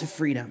calls to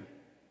freedom.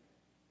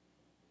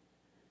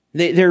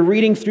 They're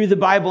reading through the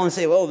Bible and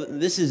say, well,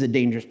 this is a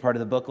dangerous part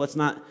of the book. Let's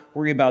not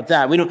worry about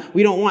that.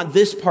 We don't want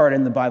this part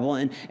in the Bible.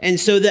 And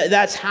so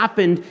that's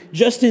happened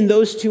just in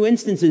those two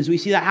instances. We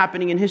see that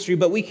happening in history,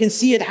 but we can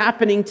see it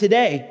happening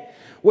today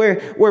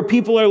where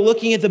people are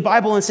looking at the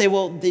Bible and say,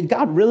 well, did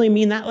God really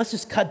mean that? Let's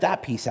just cut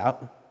that piece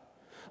out.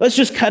 Let's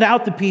just cut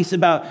out the piece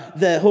about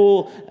the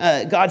whole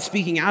God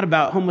speaking out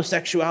about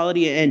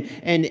homosexuality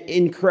and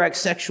incorrect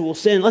sexual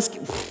sin.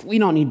 We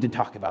don't need to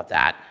talk about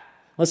that.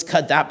 Let's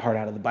cut that part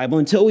out of the Bible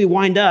until we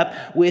wind up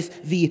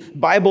with the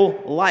Bible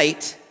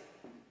light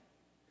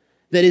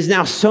that is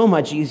now so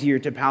much easier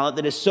to palate,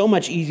 that is so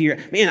much easier.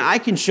 Man, I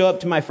can show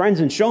up to my friends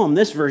and show them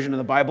this version of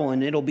the Bible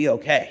and it'll be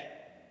okay.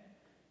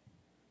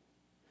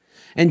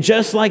 And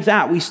just like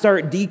that, we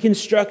start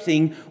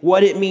deconstructing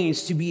what it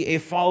means to be a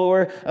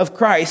follower of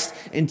Christ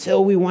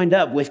until we wind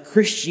up with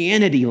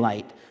Christianity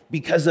light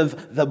because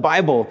of the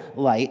Bible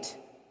light,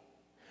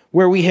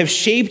 where we have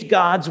shaped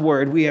God's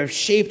word, we have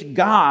shaped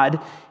God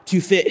to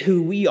fit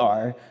who we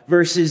are,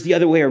 versus the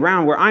other way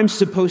around, where I'm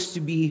supposed to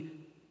be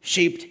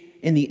shaped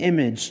in the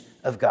image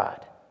of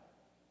God.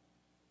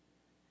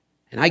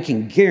 And I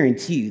can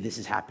guarantee you this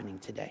is happening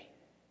today.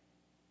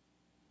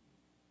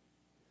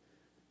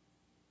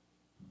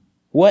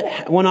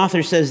 One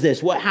author says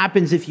this: what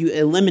happens if you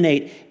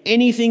eliminate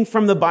anything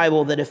from the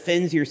Bible that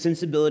offends your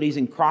sensibilities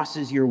and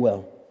crosses your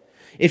will?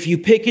 If you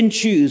pick and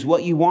choose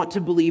what you want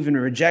to believe and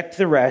reject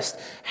the rest,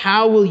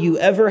 how will you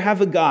ever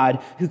have a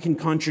God who can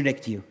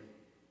contradict you?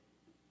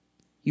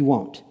 You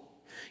won't.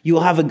 You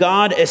will have a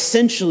God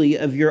essentially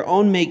of your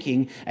own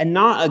making and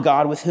not a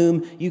God with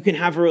whom you can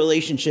have a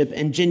relationship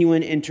and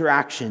genuine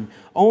interaction.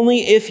 Only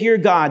if your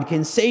God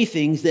can say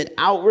things that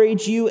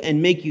outrage you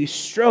and make you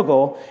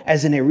struggle,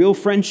 as in a real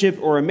friendship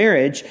or a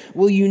marriage,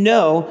 will you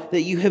know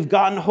that you have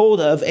gotten hold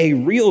of a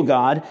real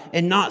God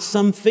and not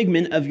some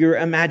figment of your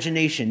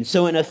imagination.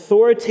 So an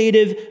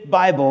authoritative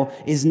Bible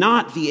is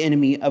not the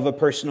enemy of a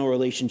personal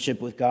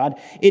relationship with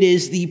God. It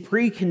is the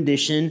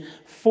precondition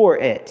for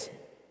it.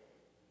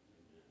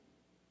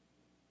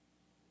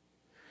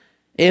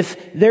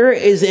 If there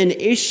is an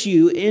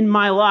issue in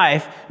my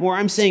life where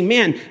I'm saying,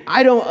 man,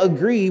 I don't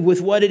agree with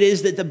what it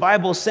is that the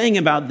Bible's saying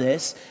about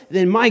this,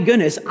 then my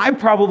goodness, I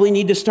probably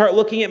need to start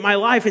looking at my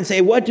life and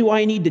say, what do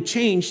I need to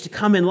change to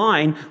come in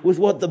line with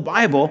what the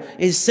Bible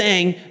is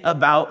saying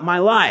about my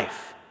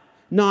life?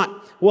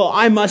 Not, well,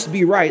 I must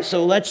be right,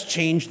 so let's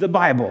change the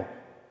Bible.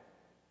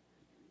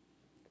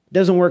 It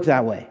doesn't work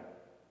that way.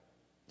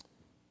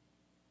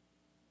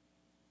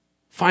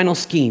 Final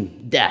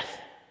scheme, death.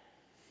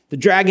 The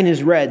dragon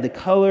is red, the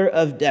color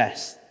of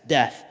death.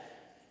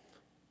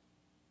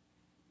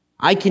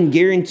 I can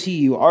guarantee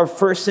you, our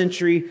first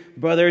century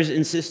brothers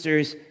and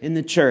sisters in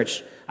the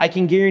church, I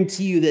can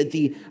guarantee you that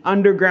the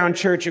underground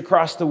church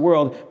across the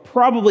world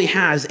probably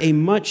has a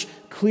much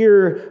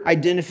clearer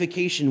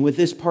identification with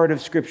this part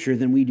of Scripture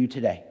than we do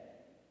today.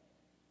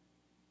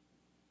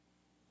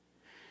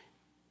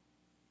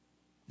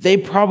 They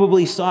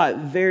probably saw it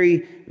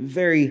very,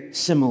 very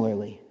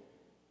similarly.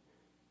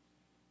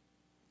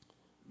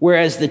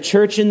 Whereas the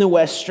church in the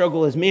West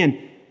struggle is,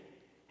 man,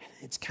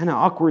 it's kind of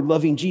awkward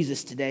loving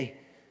Jesus today.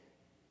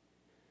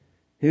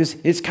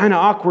 It's kind of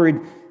awkward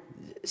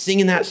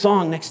singing that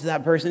song next to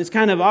that person. It's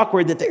kind of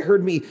awkward that they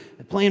heard me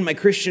playing my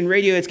Christian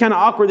radio. It's kind of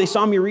awkward they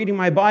saw me reading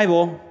my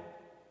Bible.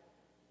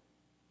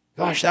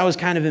 Gosh, that was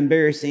kind of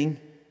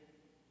embarrassing.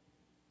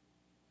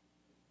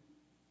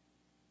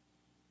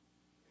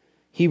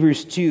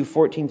 Hebrews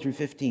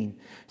 2:14-15.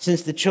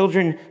 Since the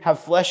children have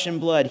flesh and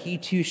blood, he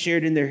too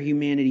shared in their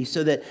humanity,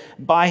 so that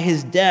by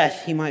his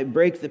death he might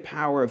break the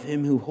power of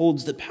him who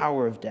holds the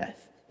power of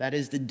death, that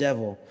is the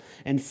devil,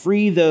 and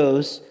free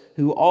those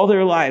who all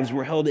their lives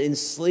were held in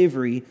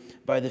slavery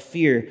by the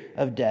fear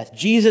of death.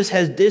 Jesus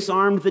has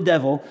disarmed the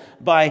devil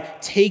by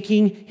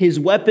taking his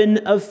weapon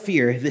of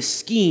fear, the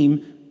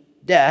scheme,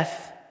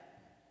 death,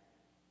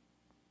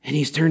 and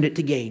he's turned it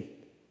to gain.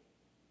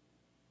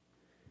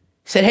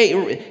 Said,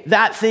 hey,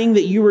 that thing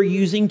that you were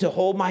using to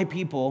hold my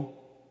people,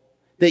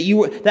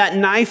 that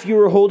knife you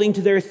were holding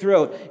to their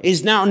throat,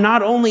 is now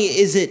not only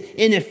is it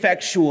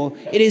ineffectual,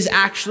 it is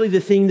actually the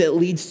thing that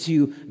leads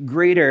to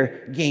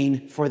greater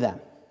gain for them.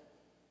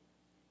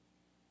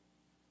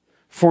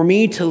 For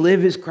me to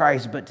live is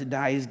Christ, but to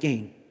die is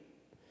gain.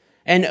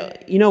 And,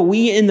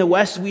 we in the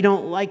West, we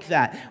don't like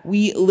that.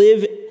 We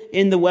live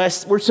in the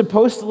West, we're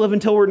supposed to live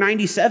until we're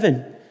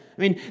 97.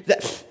 I mean,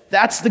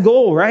 that's the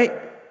goal, right?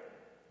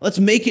 Let's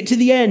make it to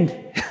the end.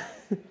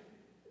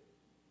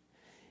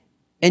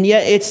 And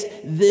yet it's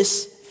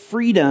this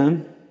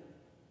freedom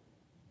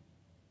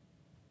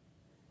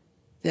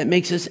that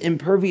makes us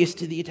impervious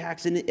to the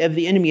attacks of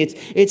the enemy.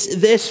 It's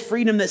this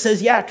freedom that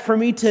says, yeah, for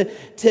me to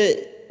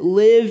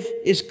live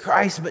is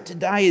Christ, but to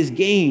die is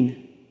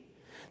gain.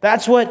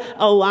 That's what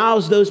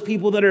allows those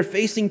people that are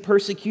facing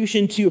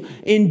persecution to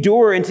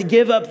endure and to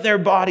give up their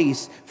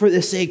bodies for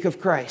the sake of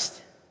Christ.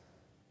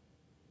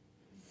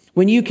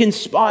 When you can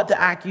spot the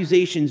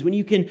accusations, when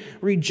you can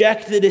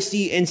reject the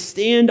deceit and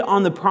stand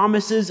on the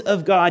promises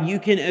of God, you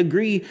can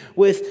agree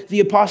with the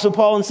Apostle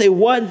Paul and say,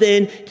 what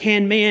then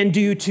can man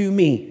do to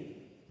me?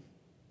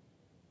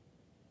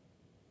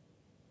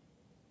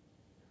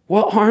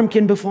 What harm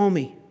can befall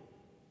me?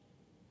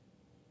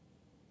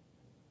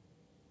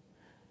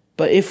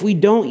 But if we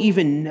don't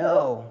even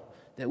know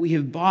that we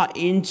have bought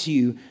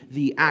into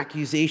the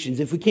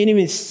accusations, if we can't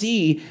even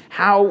see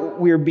how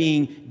we're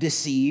being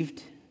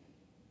deceived,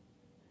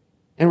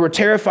 and we're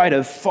terrified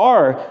of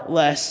far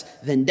less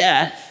than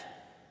death,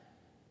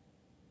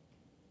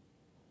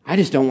 I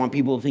just don't want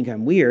people to think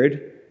I'm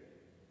weird.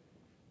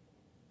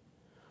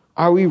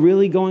 Are we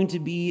really going to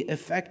be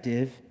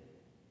effective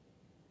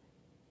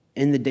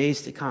in the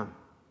days to come?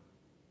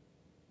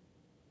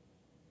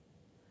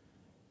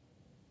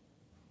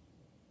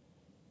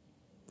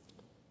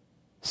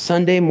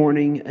 Sunday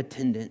morning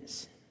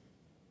attendance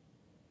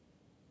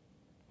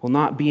will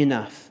not be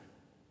enough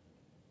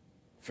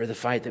for the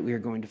fight that we are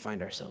going to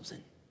find ourselves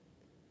in.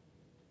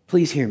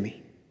 Please hear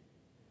me.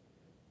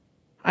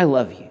 I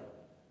love you.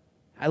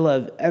 I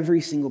love every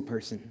single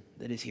person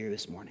that is here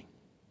this morning.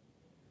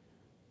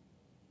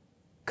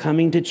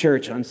 Coming to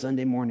church on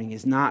Sunday morning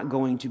is not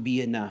going to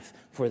be enough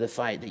for the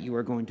fight that you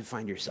are going to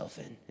find yourself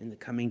in the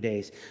coming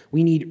days.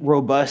 We need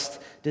robust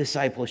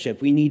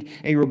discipleship. We need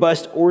a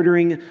robust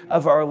ordering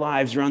of our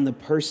lives around the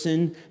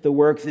person, the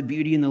work, the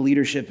beauty, and the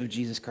leadership of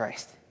Jesus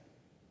Christ.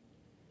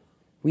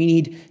 We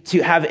need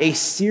to have a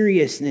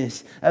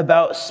seriousness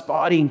about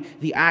spotting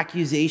the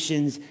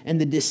accusations and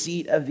the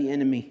deceit of the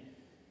enemy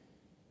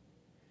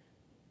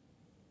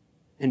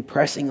and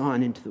pressing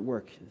on into the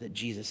work that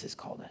Jesus has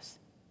called us.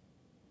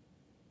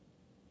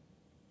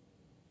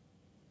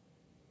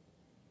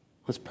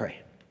 Let's pray.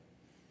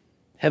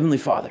 Heavenly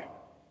Father,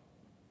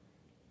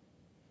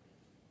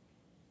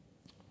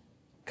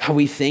 God,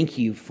 we thank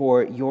you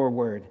for your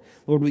word.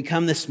 Lord, we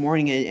come this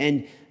morning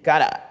and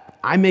God,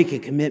 I make a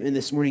commitment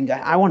this morning,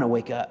 God, I want to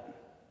wake up.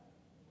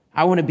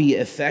 I want to be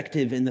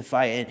effective in the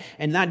fight.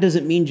 And that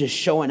doesn't mean just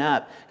showing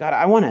up. God,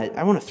 I want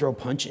to throw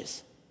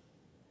punches.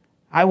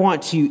 I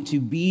want to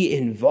be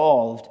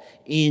involved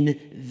in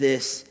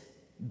this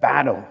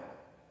battle.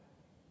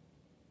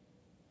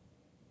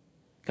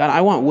 God,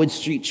 I want Wood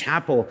Street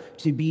Chapel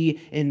to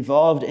be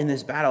involved in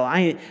this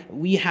battle.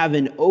 We have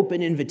an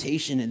open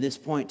invitation at this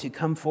point to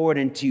come forward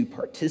and to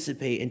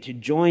participate and to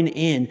join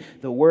in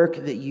the work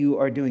that you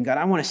are doing. God,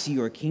 I want to see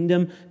your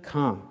kingdom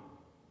come.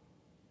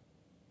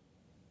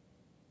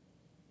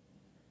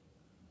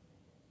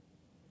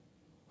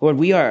 Lord,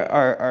 we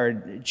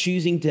are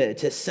choosing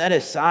to set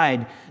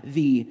aside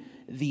the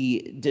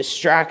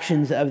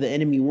distractions of the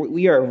enemy.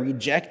 We are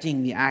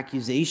rejecting the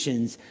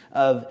accusations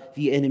of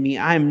the enemy.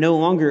 I am no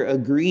longer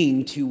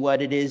agreeing to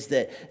what it is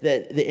that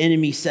the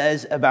enemy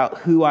says about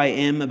who I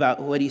am, about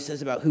what he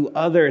says about who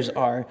others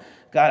are.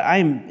 God,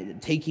 I'm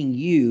taking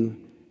you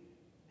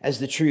as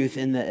the truth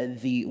and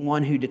the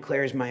one who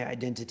declares my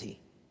identity.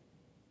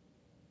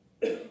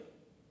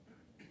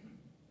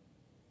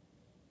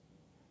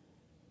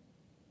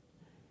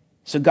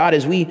 So God,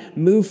 as we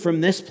move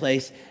from this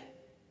place,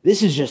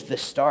 this is just the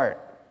start.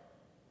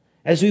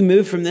 As we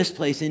move from this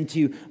place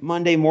into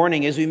Monday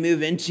morning, as we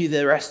move into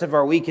the rest of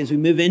our week, as we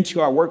move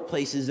into our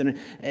workplaces and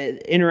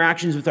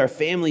interactions with our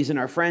families and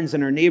our friends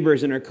and our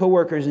neighbors and our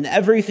coworkers and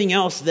everything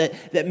else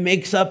that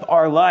makes up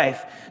our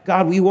life,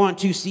 God, we want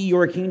to see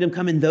your kingdom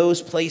come in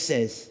those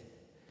places.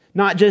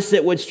 Not just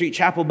at Wood Street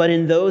Chapel, but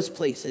in those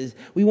places.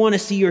 We want to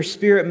see your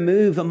Spirit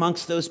move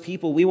amongst those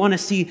people. We want to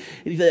see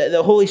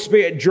the Holy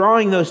Spirit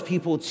drawing those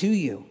people to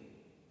you.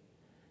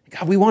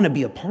 God, we want to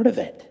be a part of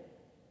it.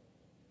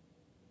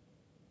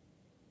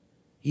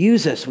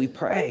 Use us, we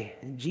pray.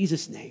 In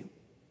Jesus' name,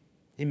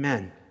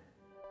 amen.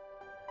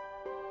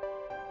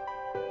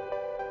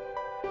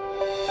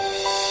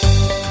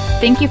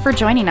 Thank you for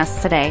joining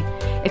us today.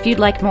 If you'd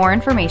like more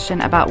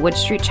information about Wood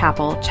Street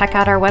Chapel, check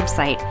out our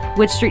website,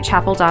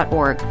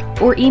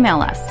 woodstreetchapel.org, or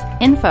email us,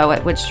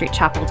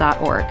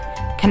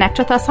 info@woodstreetchapel.org. Connect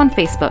with us on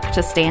Facebook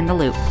to stay in the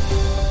loop.